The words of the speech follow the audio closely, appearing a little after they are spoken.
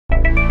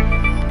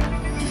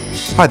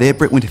Hi there,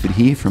 Brett Winterford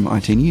here from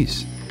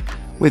iTnews.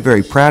 We're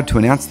very proud to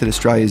announce that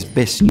Australia's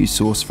best news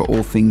source for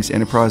all things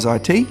enterprise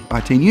IT,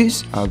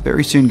 iTnews, are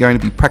very soon going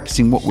to be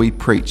practicing what we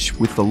preach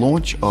with the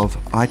launch of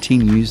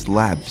iTnews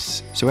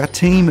Labs. So our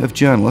team of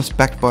journalists,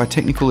 backed by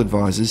technical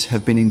advisors,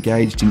 have been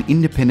engaged in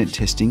independent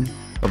testing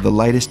of the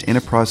latest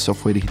enterprise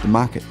software to hit the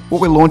market.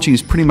 What we're launching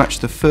is pretty much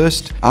the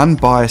first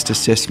unbiased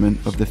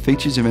assessment of the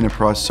features of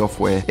enterprise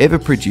software ever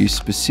produced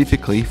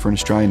specifically for an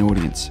Australian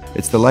audience.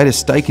 It's the latest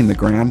stake in the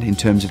ground in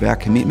terms of our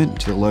commitment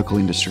to the local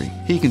industry.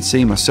 Here you can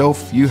see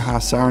myself, Juha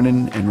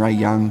Saarinen and Ray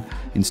Young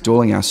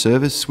installing our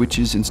servers,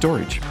 switches and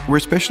storage. We're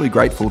especially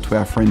grateful to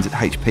our friends at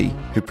HP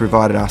who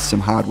provided us some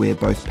hardware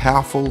both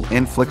powerful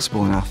and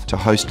flexible enough to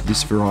host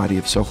this variety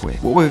of software.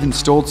 What we've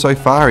installed so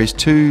far is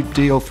 2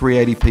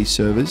 DL380p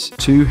servers,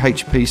 2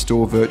 HP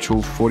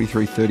StoreVirtual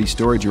 4330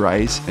 storage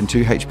arrays and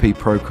 2 HP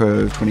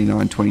ProCurve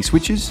 2920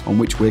 switches on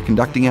which we're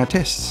conducting our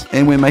tests.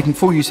 And we're making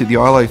full use of the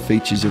ILO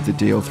features of the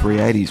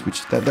DL380s,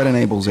 which that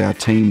enables our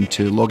team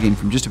to log in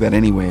from just about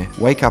anywhere,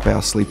 wake up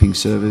our sleeping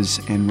servers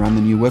and run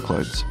the new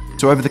workloads.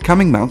 So over the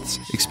coming months,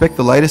 expect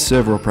the latest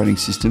server operating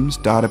systems,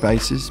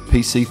 databases,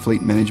 PC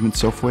fleet management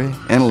software,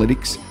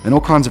 analytics, and all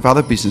kinds of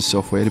other business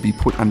software to be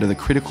put under the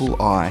critical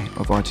eye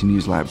of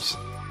iTnews Labs.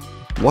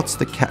 What's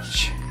the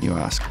catch, you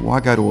ask? Why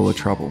go to all the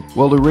trouble?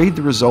 Well, to read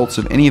the results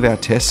of any of our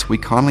tests, we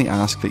kindly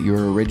ask that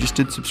you're a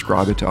registered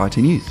subscriber to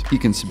iTnews. You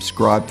can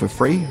subscribe for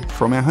free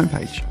from our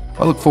homepage.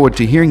 I look forward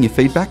to hearing your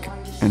feedback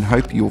and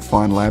hope you'll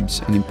find Labs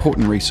an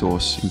important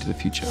resource into the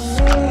future.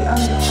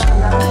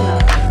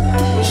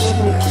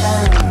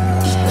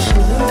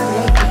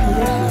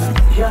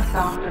 Just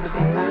after the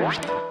Big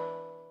Bang.